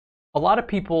A lot of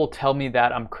people tell me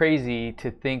that I'm crazy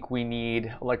to think we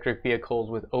need electric vehicles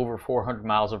with over 400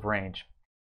 miles of range.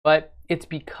 But it's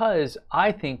because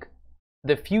I think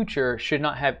the future should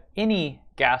not have any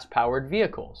gas-powered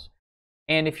vehicles.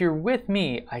 And if you're with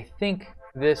me, I think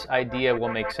this idea will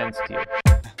make sense to you.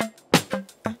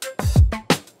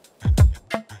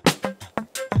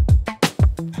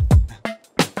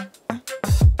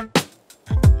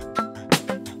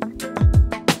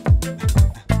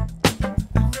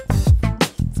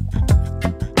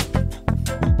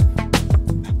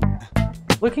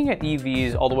 Looking at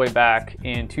EVs all the way back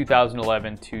in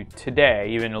 2011 to today,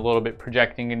 even a little bit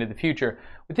projecting into the future,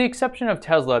 with the exception of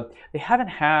Tesla, they haven't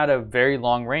had a very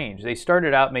long range. They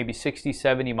started out maybe 60,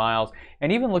 70 miles,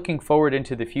 and even looking forward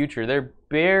into the future, they're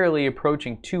barely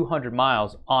approaching 200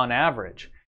 miles on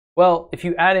average. Well, if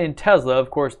you add in Tesla, of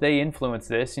course, they influence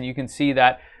this, and you can see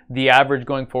that the average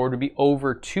going forward would be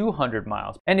over 200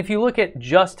 miles. And if you look at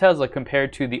just Tesla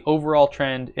compared to the overall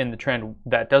trend and the trend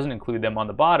that doesn't include them on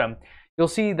the bottom, you'll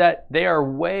see that they are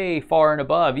way far and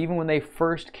above. Even when they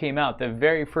first came out, the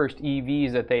very first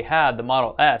EVs that they had, the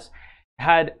Model S,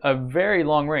 had a very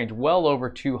long range, well over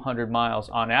 200 miles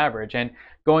on average. And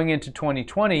going into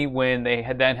 2020, when they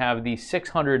then have the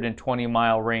 620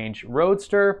 mile range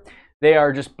Roadster, they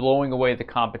are just blowing away the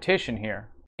competition here.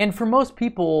 And for most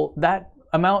people, that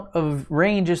amount of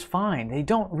range is fine. They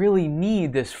don't really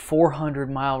need this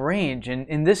 400 mile range.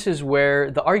 And this is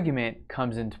where the argument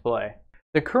comes into play.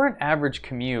 The current average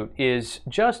commute is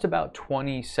just about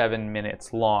 27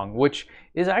 minutes long, which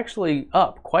is actually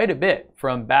up quite a bit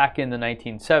from back in the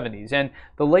 1970s. And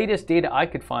the latest data I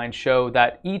could find show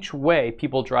that each way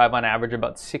people drive on average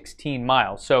about 16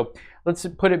 miles. So let's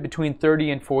put it between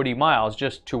 30 and 40 miles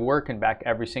just to work and back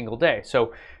every single day.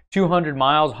 So 200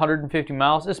 miles, 150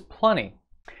 miles is plenty.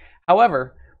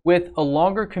 However, with a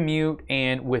longer commute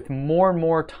and with more and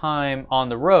more time on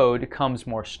the road comes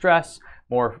more stress,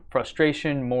 more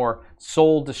frustration, more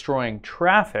soul-destroying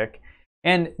traffic.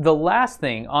 And the last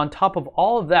thing on top of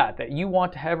all of that that you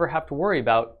want to ever have to worry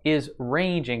about is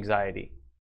range anxiety.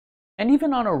 And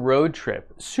even on a road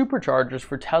trip, superchargers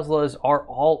for Teslas are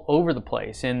all over the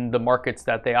place in the markets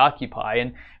that they occupy.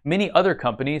 And many other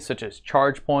companies such as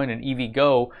ChargePoint and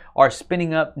EVgo are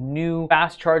spinning up new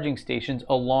fast charging stations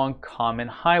along common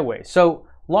highways. So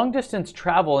long distance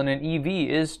travel in an EV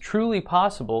is truly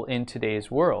possible in today's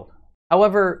world.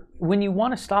 However, when you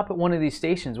want to stop at one of these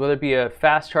stations, whether it be a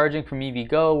fast charging from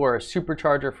EVgo or a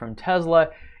supercharger from Tesla,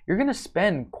 you're going to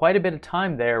spend quite a bit of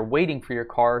time there waiting for your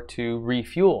car to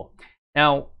refuel.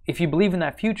 Now, if you believe in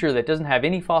that future that doesn't have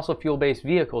any fossil fuel-based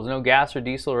vehicles, no gas or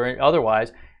diesel or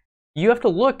otherwise, you have to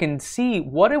look and see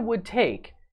what it would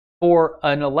take for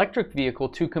an electric vehicle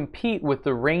to compete with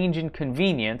the range and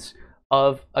convenience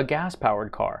of a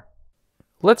gas-powered car.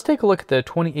 Let's take a look at the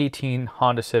 2018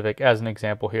 Honda Civic as an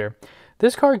example here.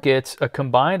 This car gets a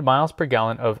combined miles per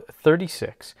gallon of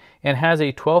 36 and has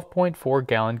a 12.4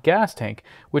 gallon gas tank,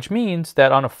 which means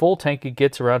that on a full tank it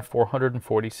gets around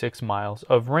 446 miles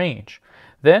of range.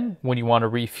 Then, when you want to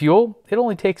refuel, it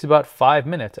only takes about 5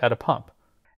 minutes at a pump.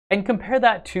 And compare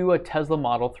that to a Tesla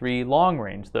Model 3 long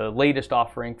range, the latest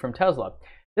offering from Tesla.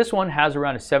 This one has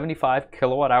around a 75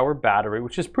 kilowatt hour battery,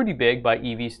 which is pretty big by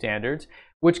EV standards,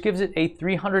 which gives it a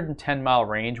 310 mile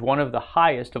range, one of the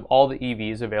highest of all the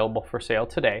EVs available for sale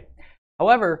today.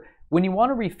 However, when you want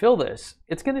to refill this,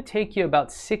 it's going to take you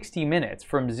about 60 minutes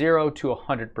from 0 to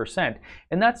 100%.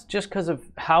 And that's just because of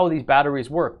how these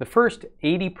batteries work. The first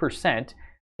 80%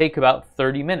 take about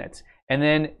 30 minutes. And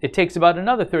then it takes about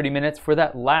another 30 minutes for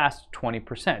that last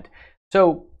 20%.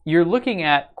 So you're looking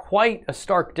at quite a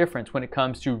stark difference when it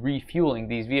comes to refueling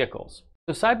these vehicles.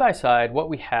 So side by side, what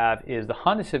we have is the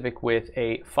Honda Civic with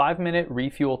a 5-minute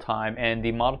refuel time and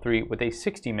the Model 3 with a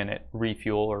 60-minute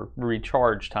refuel or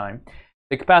recharge time.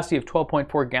 The capacity of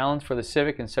 12.4 gallons for the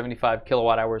Civic and 75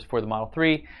 kilowatt hours for the Model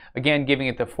 3, again giving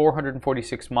it the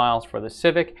 446 miles for the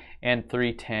Civic and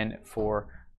 310 for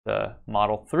the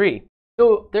Model 3.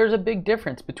 So there's a big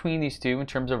difference between these two in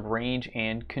terms of range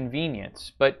and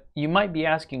convenience. But you might be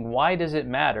asking, why does it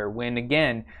matter when,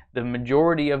 again, the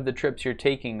majority of the trips you're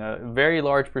taking, a very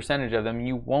large percentage of them,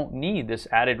 you won't need this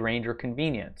added range or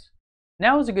convenience?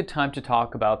 Now is a good time to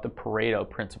talk about the Pareto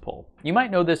Principle. You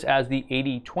might know this as the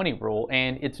 80-20 rule,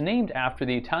 and it's named after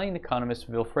the Italian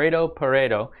economist Vilfredo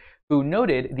Pareto, who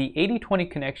noted the 80-20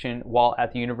 connection while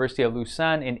at the University of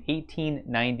Lausanne in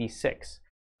 1896.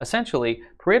 Essentially,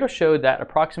 Pareto showed that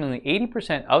approximately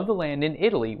 80% of the land in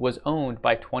Italy was owned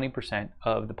by 20%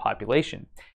 of the population.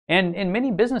 And in many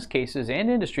business cases and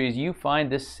industries, you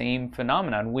find this same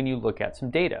phenomenon when you look at some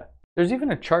data. There's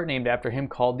even a chart named after him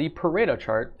called the Pareto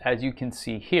Chart, as you can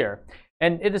see here.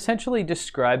 And it essentially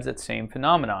describes that same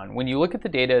phenomenon. When you look at the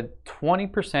data,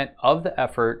 20% of the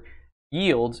effort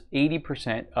yields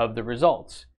 80% of the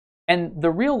results. And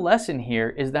the real lesson here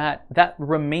is that that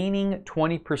remaining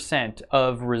 20%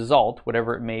 of result,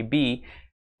 whatever it may be,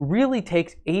 really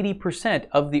takes 80%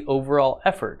 of the overall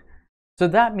effort. So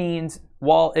that means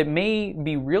while it may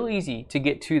be real easy to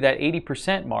get to that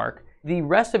 80% mark, the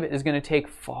rest of it is going to take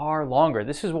far longer.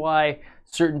 This is why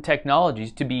certain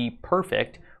technologies, to be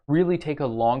perfect, really take a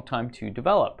long time to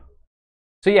develop.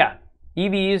 So yeah,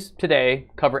 EVs today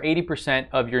cover 80%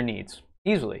 of your needs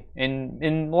easily. In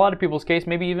a lot of people's case,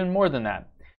 maybe even more than that.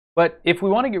 But if we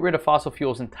want to get rid of fossil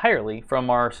fuels entirely from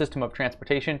our system of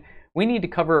transportation, we need to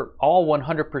cover all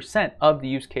 100% of the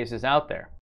use cases out there.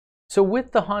 So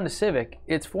with the Honda Civic,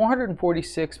 it's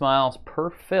 446 miles per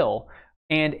fill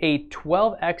and a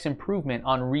 12x improvement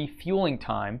on refueling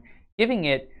time, giving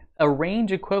it a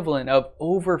range equivalent of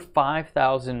over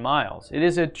 5,000 miles. It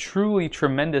is a truly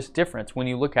tremendous difference when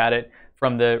you look at it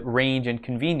from the range and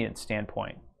convenience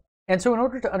standpoint. And so in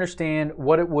order to understand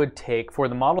what it would take for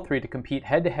the Model 3 to compete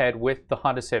head-to-head with the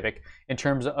Honda Civic in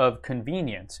terms of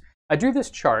convenience, I drew this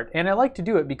chart, and I like to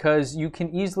do it because you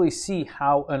can easily see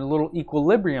how a little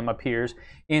equilibrium appears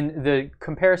in the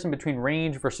comparison between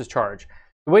range versus charge.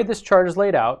 The way this chart is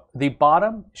laid out, the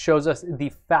bottom shows us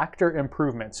the factor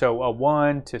improvement, so a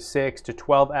 1 to 6 to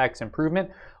 12x improvement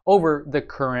over the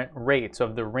current rates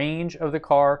of the range of the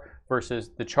car versus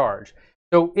the charge.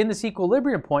 So in this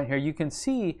equilibrium point here, you can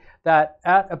see that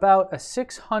at about a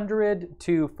 600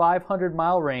 to 500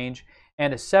 mile range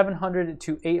and a 700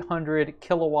 to 800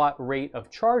 kilowatt rate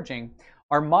of charging,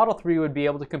 our Model 3 would be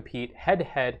able to compete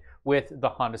head-to-head with the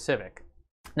Honda Civic.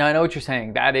 Now, I know what you're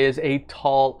saying. That is a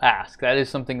tall ask. That is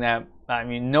something that, I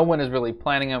mean, no one is really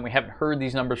planning on. We haven't heard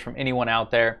these numbers from anyone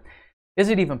out there. Is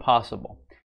it even possible?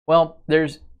 Well,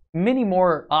 there's many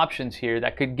more options here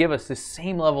that could give us the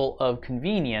same level of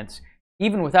convenience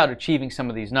even without achieving some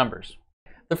of these numbers.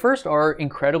 The first are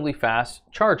incredibly fast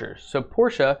chargers. So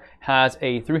Porsche has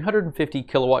a 350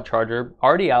 kilowatt charger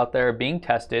already out there being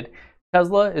tested.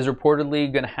 Tesla is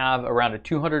reportedly going to have around a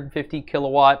 250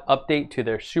 kilowatt update to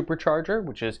their supercharger,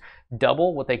 which is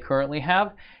double what they currently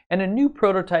have. And a new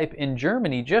prototype in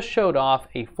Germany just showed off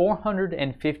a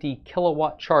 450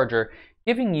 kilowatt charger,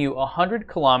 giving you 100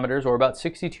 kilometers or about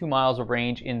 62 miles of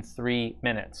range in 3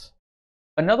 minutes.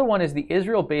 Another one is the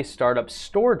Israel-based startup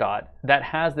StoreDot that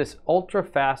has this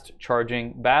ultra-fast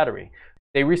charging battery.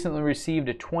 They recently received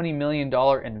a $20 million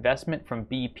investment from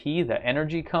BP, the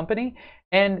energy company,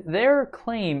 and their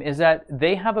claim is that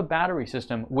they have a battery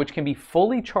system which can be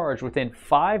fully charged within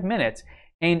 5 minutes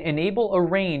and enable a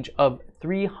range of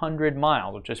 300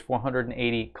 miles, which is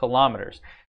 480 kilometers.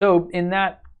 So in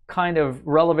that kind of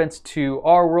relevance to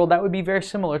our world, that would be very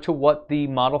similar to what the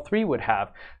Model 3 would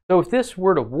have. So if this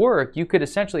were to work, you could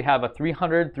essentially have a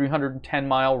 310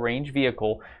 mile range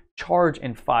vehicle charge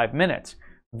in 5 minutes.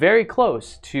 Very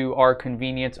close to our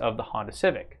convenience of the Honda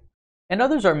Civic. And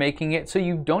others are making it so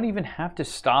you don't even have to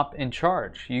stop and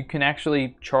charge. You can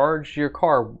actually charge your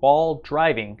car while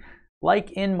driving,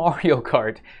 like in Mario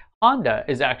Kart. Honda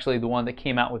is actually the one that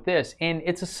came out with this, and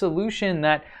it's a solution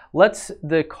that lets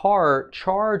the car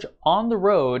charge on the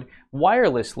road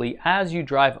wirelessly as you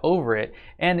drive over it,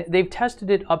 and they've tested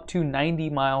it up to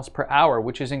 90 miles per hour,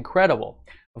 which is incredible.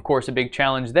 Of course, a big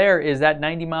challenge there is that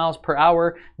 90 miles per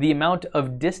hour, the amount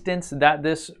of distance that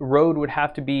this road would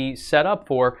have to be set up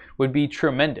for would be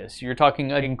tremendous. You're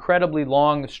talking an incredibly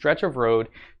long stretch of road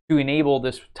to enable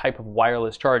this type of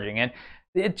wireless charging. And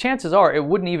chances are it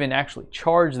wouldn't even actually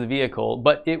charge the vehicle,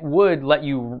 but it would let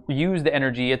you use the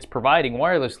energy it's providing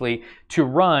wirelessly to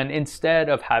run instead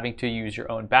of having to use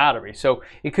your own battery. So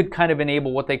it could kind of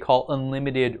enable what they call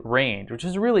unlimited range, which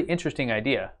is a really interesting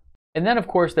idea. And then, of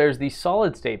course, there's the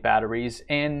solid-state batteries,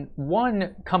 and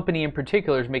one company in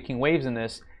particular is making waves in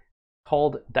this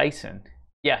called Dyson.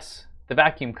 Yes, the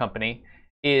vacuum company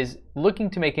is looking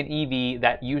to make an EV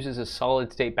that uses a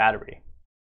solid-state battery.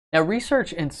 Now,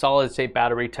 research in solid-state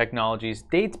battery technologies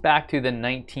dates back to the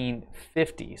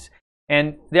 1950s.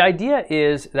 And the idea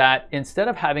is that instead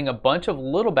of having a bunch of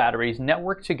little batteries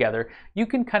networked together, you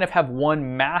can kind of have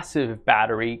one massive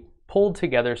battery pulled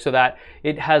together so that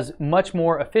it has much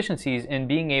more efficiencies in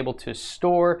being able to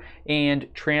store and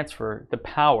transfer the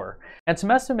power. And some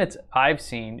estimates I've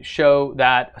seen show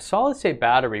that a solid-state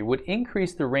battery would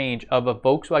increase the range of a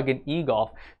Volkswagen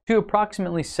e-Golf to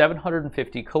approximately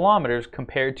 750 kilometers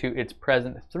compared to its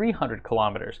present 300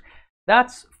 kilometers.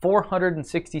 That's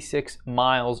 466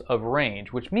 miles of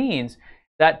range, which means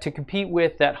that to compete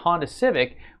with that Honda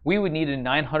Civic, we would need a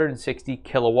 960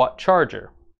 kilowatt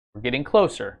charger. We're getting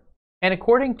closer. And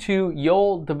according to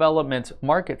Yole Development's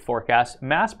market forecast,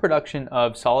 mass production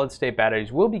of solid-state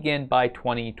batteries will begin by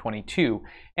 2022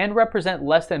 and represent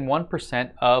less than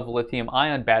 1% of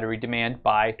lithium-ion battery demand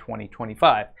by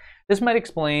 2025. This might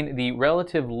explain the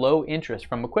relative low interest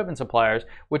from equipment suppliers,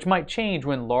 which might change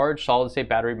when large solid-state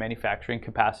battery manufacturing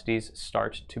capacities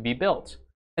start to be built.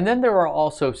 And then there are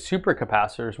also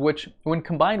supercapacitors, which, when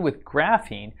combined with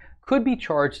graphene, could be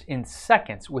charged in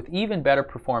seconds with even better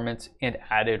performance and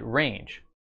added range.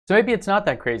 So maybe it's not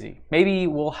that crazy. Maybe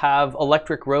we'll have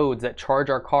electric roads that charge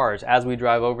our cars as we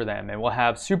drive over them, and we'll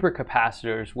have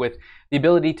supercapacitors with the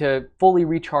ability to fully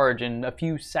recharge in a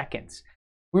few seconds.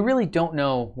 We really don't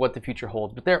know what the future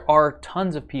holds, but there are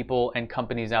tons of people and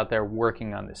companies out there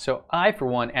working on this. So I, for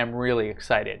one, am really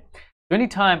excited. So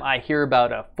anytime I hear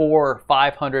about a 400 or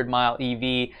 500 mile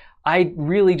EV, I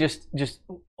really just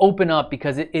open up,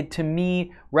 because it to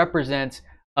me represents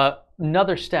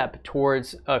another step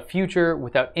towards a future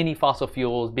without any fossil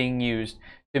fuels being used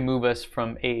to move us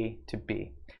from A to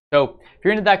B. So if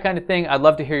you're into that kind of thing, I'd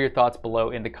love to hear your thoughts below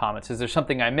in the comments. Is there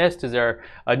something I missed? Is there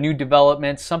a new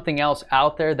development, something else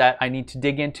out there that I need to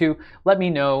dig into? Let me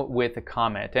know with a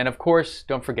comment. And of course,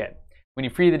 don't forget, when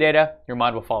you free the data, your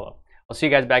mind will follow. I'll see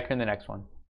you guys back here in the next one.